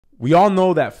We all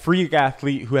know that freak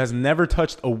athlete who has never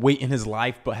touched a weight in his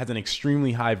life but has an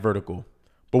extremely high vertical.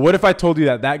 But what if I told you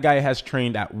that that guy has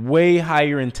trained at way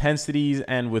higher intensities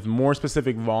and with more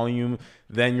specific volume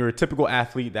than your typical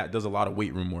athlete that does a lot of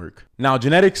weight room work? Now,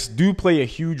 genetics do play a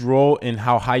huge role in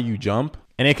how high you jump.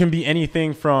 And it can be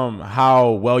anything from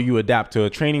how well you adapt to a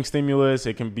training stimulus.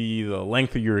 It can be the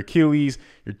length of your Achilles,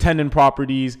 your tendon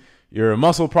properties, your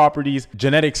muscle properties.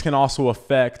 Genetics can also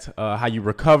affect how you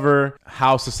recover,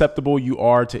 how susceptible you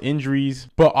are to injuries.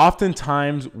 But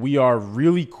oftentimes we are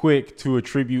really quick to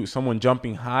attribute someone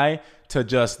jumping high to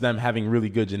just them having really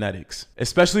good genetics,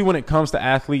 especially when it comes to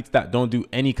athletes that don't do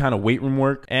any kind of weight room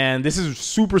work. And this is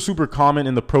super, super common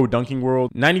in the pro dunking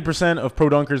world. 90% of pro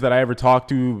dunkers that I ever talk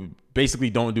to basically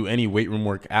don't do any weight room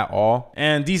work at all.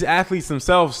 And these athletes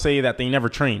themselves say that they never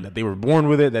trained, that they were born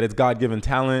with it, that it's God-given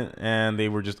talent, and they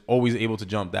were just always able to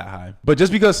jump that high. But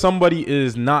just because somebody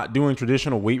is not doing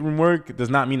traditional weight room work does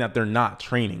not mean that they're not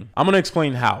training. I'm gonna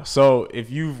explain how. So if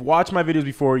you've watched my videos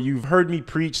before, you've heard me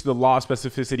preach the law of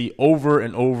specificity over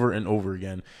and over and over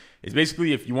again. It's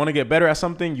basically, if you want to get better at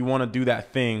something, you want to do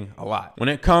that thing a lot. When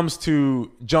it comes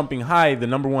to jumping high, the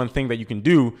number one thing that you can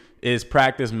do is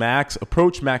practice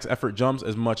approach max effort jumps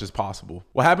as much as possible.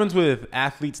 What happens with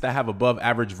athletes that have above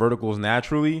average verticals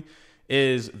naturally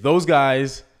is those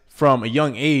guys from a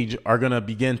young age are going to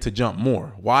begin to jump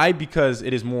more. Why? Because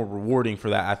it is more rewarding for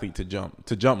that athlete to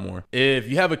jump more. If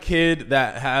you have a kid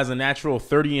that has a natural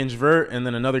 30-inch vert and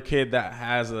then another kid that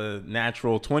has a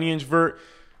natural 20-inch vert,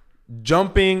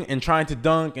 jumping and trying to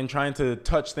dunk and trying to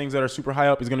touch things that are super high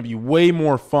up is going to be way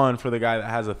more fun for the guy that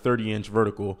has a 30-inch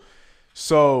vertical.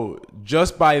 So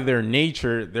just by their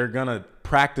nature, they're going to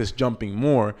practice jumping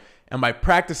more. And by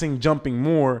practicing jumping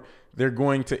more, they're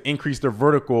going to increase their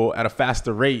vertical at a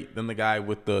faster rate than the guy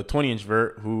with the 20-inch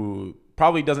vert who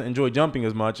probably doesn't enjoy jumping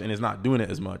as much and is not doing it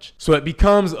as much. So it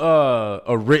becomes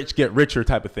a rich get richer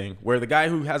type of thing, where the guy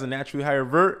who has a naturally higher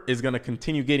vert is going to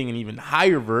continue getting an even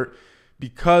higher vert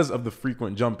because of the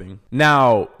frequent jumping.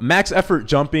 Now, max effort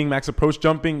jumping, max approach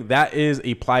jumping, that is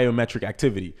a plyometric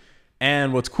activity.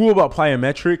 And what's cool about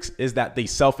plyometrics is that they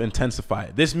self-intensify.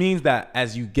 This means that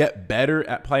as you get better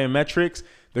at plyometrics,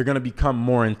 they're going to become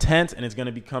more intense and it's going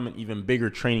to become an even bigger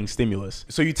training stimulus.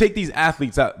 So you take these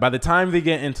athletes that by the time they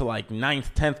get into like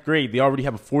 9th, 10th grade, they already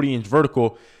have a 40-inch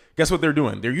vertical. Guess what they're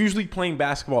doing? They're usually playing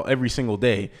basketball every single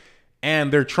day.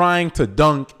 And they're trying to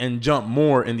dunk and jump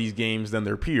more in these games than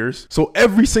their peers. So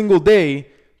every single day,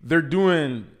 they're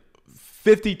doing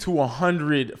 50 to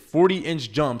 100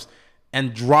 40-inch jumps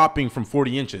and dropping from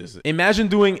 40 inches. Imagine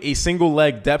doing a single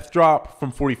leg depth drop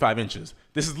from 45 inches.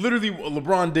 This is literally what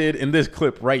LeBron did in this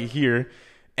clip right here.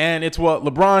 And it's what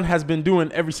LeBron has been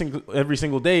doing every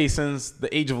single day since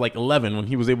the age of like 11 when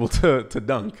he was able to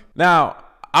dunk. Now,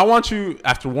 I want you,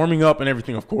 after warming up and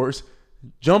everything, of course,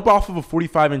 jump off of a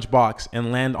 45-inch box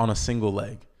and land on a single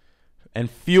leg and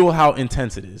feel how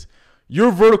intense it is. Your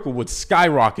vertical would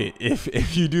skyrocket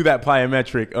if you do that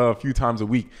plyometric a few times a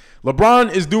week.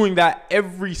 LeBron is doing that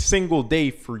every single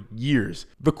day for years.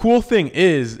 The cool thing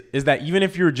is that even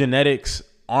if your genetics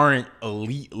aren't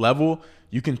elite level,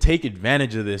 you can take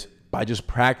advantage of this by just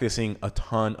practicing a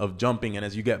ton of jumping. And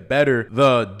as you get better,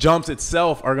 the jumps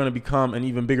itself are going to become an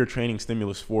even bigger training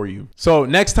stimulus for you. So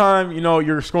next time,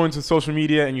 you're scrolling to social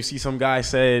media and you see some guy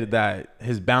said that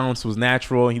his balance was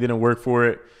natural and he didn't work for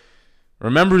it,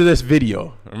 remember this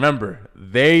video. Remember,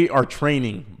 they are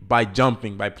training by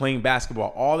jumping, by playing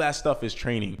basketball. All that stuff is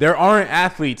training. There aren't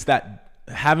athletes that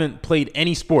haven't played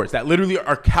any sports, that literally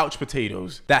are couch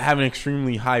potatoes, that have an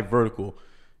extremely high vertical.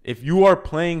 If you are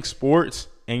playing sports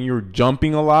and you're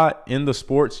jumping a lot in the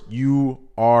sports, you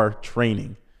are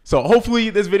training. So hopefully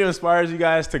this video inspires you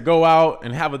guys to go out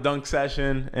and have a dunk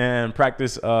session and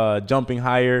practice jumping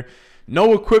higher.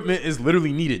 No equipment is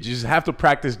literally needed. You just have to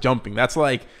practice jumping. That's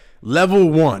like level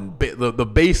one, the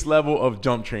base level of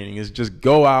jump training is just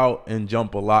go out and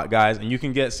jump a lot, guys, and you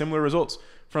can get similar results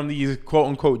from these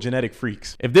quote-unquote genetic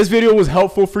freaks. If this video was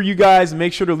helpful for you guys,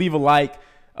 make sure to leave a like.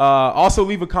 Also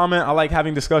leave a comment. I like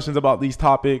having discussions about these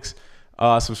topics.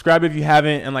 Subscribe if you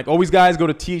haven't. And like always, guys, go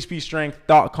to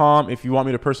thpstrength.com if you want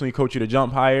me to personally coach you to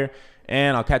jump higher.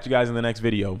 And I'll catch you guys in the next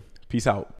video. Peace out.